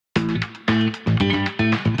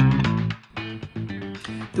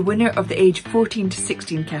The winner of the age 14 to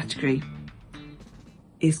 16 category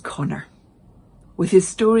is Connor, with his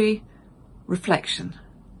story, Reflection,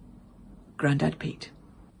 Grandad Pete.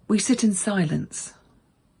 We sit in silence,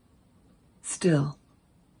 still.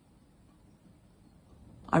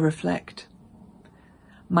 I reflect,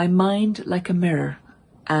 my mind like a mirror,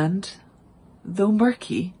 and, though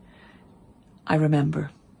murky, I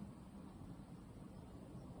remember.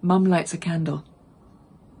 Mum lights a candle.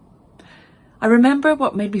 I remember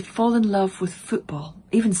what made me fall in love with football,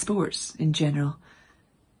 even sports in general.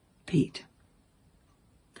 Pete.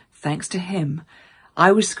 Thanks to him,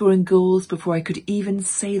 I was scoring goals before I could even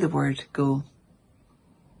say the word goal.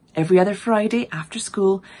 Every other Friday after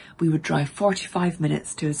school, we would drive 45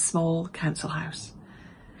 minutes to a small council house.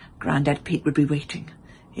 Grandad Pete would be waiting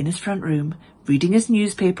in his front room, reading his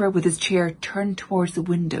newspaper with his chair turned towards the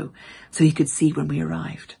window so he could see when we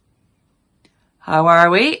arrived. "How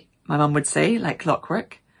are we?" my mum would say, like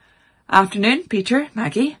clockwork. "Afternoon, Peter,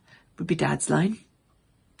 Maggie," would be Dad's line.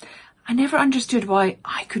 I never understood why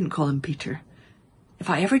I couldn't call him Peter. If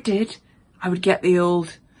I ever did, I would get the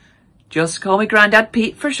old, "Just call me Grandad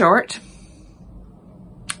Pete for short."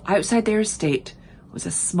 Outside their estate was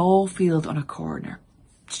a small field on a corner.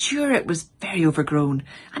 Sure, it was very overgrown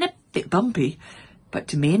and a bit bumpy, but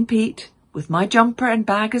to me and Pete, with my jumper and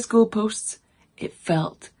bag as goalposts, it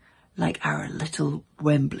felt like our little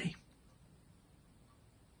Wembley.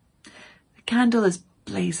 The candle is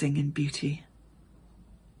blazing in beauty.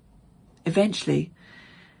 Eventually,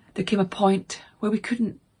 there came a point where we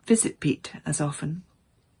couldn't visit Pete as often.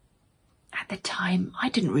 At the time, I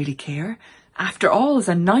didn't really care. After all, as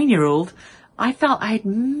a 9-year-old, I felt I had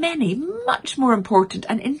many, much more important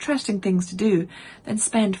and interesting things to do than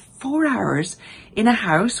spend 4 hours in a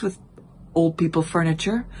house with old people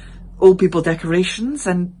furniture, old people decorations,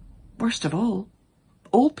 and, worst of all,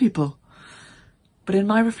 old people. But in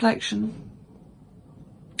my reflection,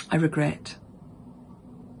 I regret.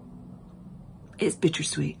 It's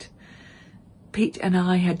bittersweet. Pete and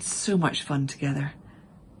I had so much fun together,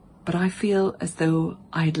 but I feel as though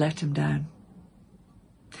I had let him down.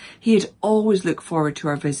 He had always looked forward to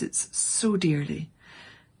our visits so dearly,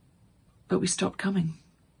 but we stopped coming.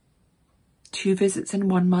 2 visits in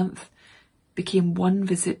 1 month became 1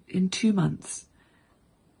 visit in 2 months.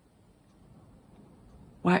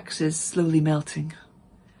 Wax is slowly melting.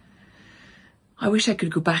 I wish I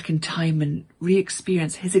could go back in time and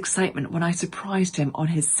re-experience his excitement when I surprised him on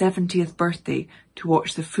his 70th birthday to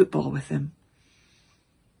watch the football with him.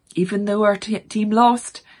 Even though our team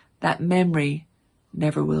lost, that memory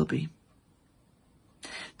never will be.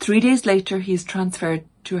 3 days later, he is transferred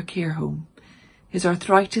to a care home. His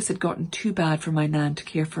arthritis had gotten too bad for my nan to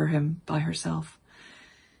care for him by herself.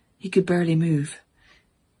 He could barely move,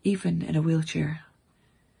 even in a wheelchair.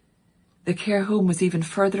 The care home was even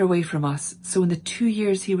further away from us, so in the 2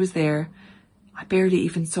 years he was there, I barely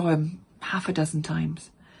even saw him half a dozen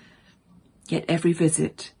times. Yet every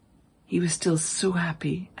visit, he was still so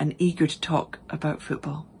happy and eager to talk about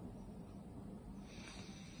football.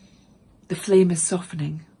 The flame is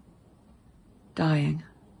softening, dying,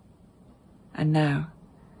 and now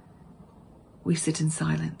we sit in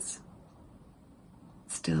silence,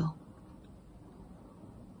 still.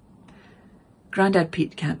 Grandad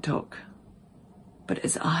Pete can't talk, but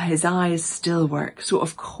his eyes still work. So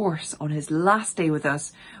of course, on his last day with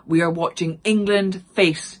us, we are watching England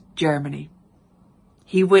face Germany.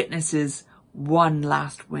 He witnesses one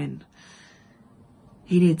last win.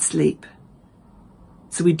 He needs sleep.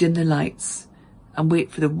 So we dim the lights and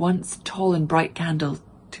wait for the once tall and bright candle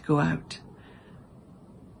to go out.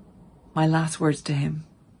 My last words to him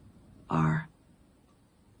are,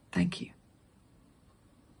 thank you.